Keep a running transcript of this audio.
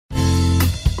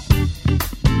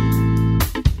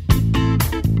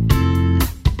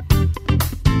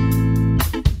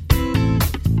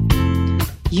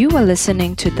You are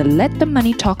listening to the Let the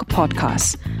Money Talk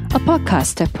podcast, a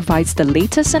podcast that provides the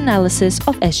latest analysis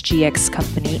of SGX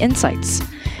company insights.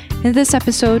 In this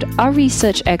episode, our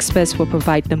research experts will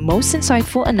provide the most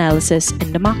insightful analysis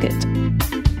in the market.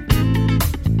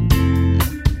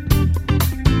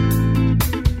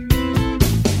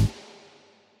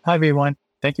 Hi everyone,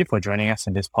 thank you for joining us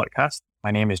in this podcast.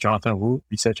 My name is Jonathan Wu,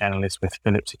 Research Analyst with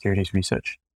Phillip Securities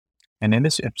Research. And in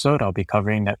this episode, I'll be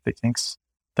covering Netflix Inc.'s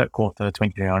third quarter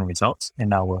 2021 results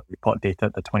in our report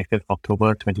dated the 25th of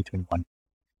October 2021,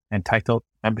 entitled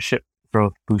Membership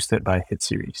Growth Boosted by Hit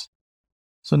Series.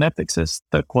 So Netflix's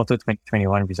third quarter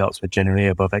 2021 results were generally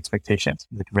above expectations,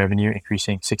 with revenue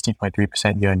increasing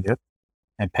 16.3% year-on-year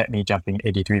and PATMI jumping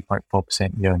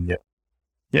 83.4% year-on-year.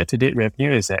 Year-to-date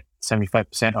revenue is at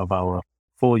 75% of our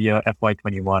full-year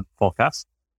FY21 forecast,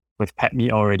 with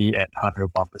PATMI already at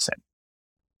 101%.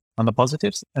 On the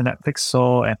positives, Netflix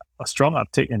saw a strong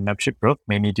uptick in membership growth,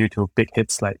 mainly due to big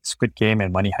hits like Squid Game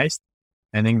and Money Heist,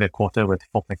 ending the quarter with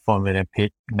 4.4 million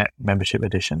paid net membership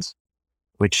additions,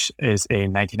 which is a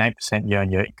 99%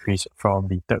 year-on-year increase from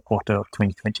the third quarter of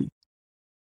 2020.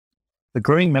 The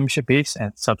growing membership base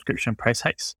and subscription price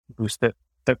hikes boosted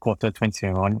third quarter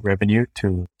 2021 revenue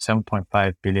to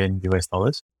 $7.5 billion,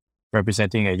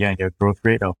 representing a year-on-year growth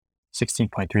rate of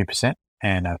 16.3%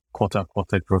 and a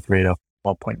quarter-on-quarter growth rate of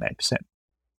 1.9%.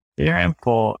 ARM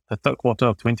for the third quarter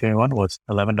of 2021 was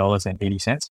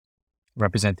 $11.80,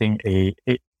 representing an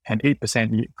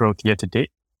 8% growth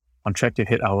year-to-date, on track to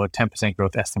hit our 10%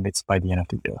 growth estimates by the end of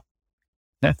the year.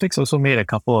 Netflix also made a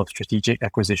couple of strategic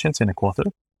acquisitions in the quarter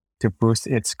to boost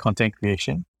its content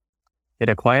creation. It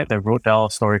acquired the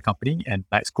Rodale Story Company and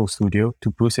Night School Studio to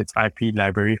boost its IP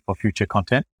library for future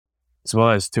content, as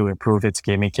well as to improve its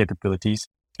gaming capabilities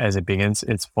as it begins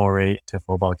its foray to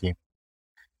mobile game.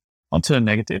 On to the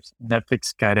negatives,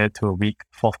 Netflix guided to a weak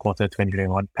fourth quarter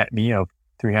 2021 PATMI of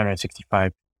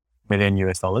 $365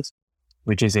 million,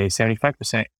 which is a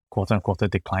 75% quarter-on-quarter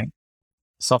decline.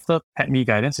 Softer PATMI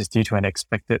guidance is due to an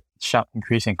expected sharp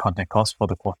increase in content costs for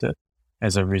the quarter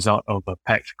as a result of a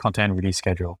packed content release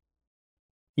schedule.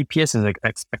 EPS is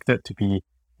expected to be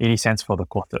 80 cents for the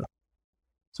quarter.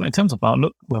 So in terms of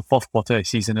outlook, the fourth quarter is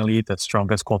seasonally the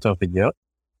strongest quarter of the year,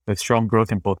 with strong growth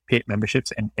in both paid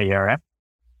memberships and ARM.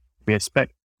 We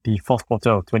expect the fourth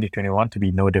quarter of 2021 to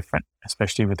be no different,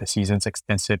 especially with the season's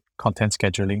extensive content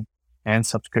scheduling and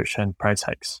subscription price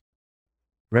hikes.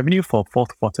 Revenue for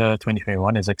fourth quarter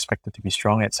 2021 is expected to be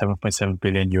strong at $7.7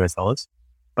 billion,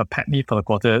 but PATMI for the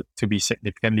quarter to be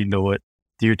significantly lowered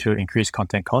due to increased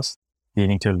content costs,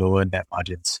 leading to lower net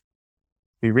margins.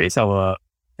 We raised our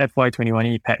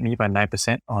FY21 PATMI by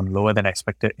 9% on lower than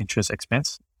expected interest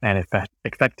expense and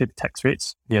effective tax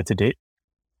rates year to date.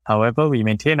 However, we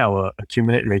maintain our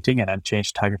accumulate rating and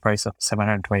unchanged target price of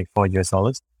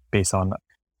 $724 based on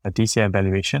a DCF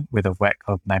valuation with a WACC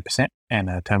of 9% and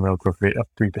a terminal growth rate of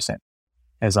 3%,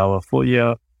 as our full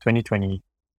year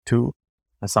 2022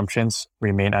 assumptions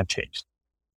remain unchanged.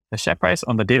 The share price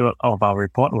on the date of our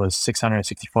report was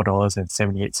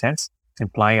 $664.78,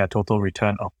 implying a total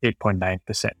return of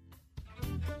 8.9%.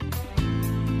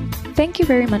 Thank you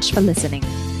very much for listening.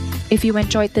 If you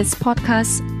enjoyed this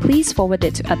podcast, please forward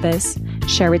it to others,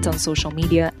 share it on social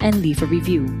media, and leave a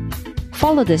review.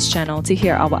 Follow this channel to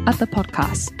hear our other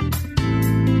podcasts.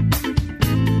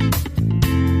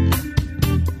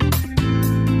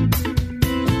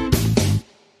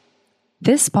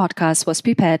 This podcast was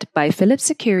prepared by Phillip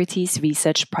Securities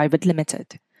Research Private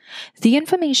Limited. The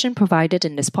information provided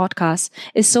in this podcast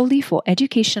is solely for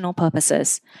educational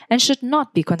purposes and should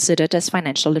not be considered as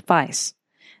financial advice.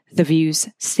 The views,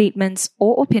 statements,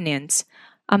 or opinions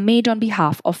are made on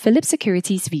behalf of Phillip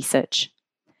Securities Research.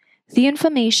 The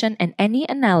information and any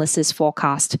analysis,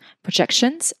 forecast,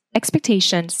 projections,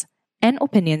 expectations, and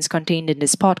opinions contained in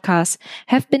this podcast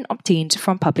have been obtained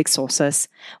from public sources,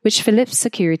 which Phillip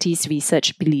Securities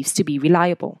Research believes to be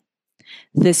reliable.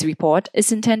 This report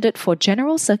is intended for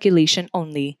general circulation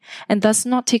only and does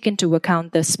not take into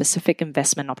account the specific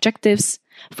investment objectives,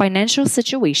 financial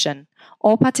situation,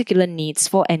 or particular needs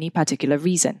for any particular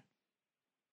reason.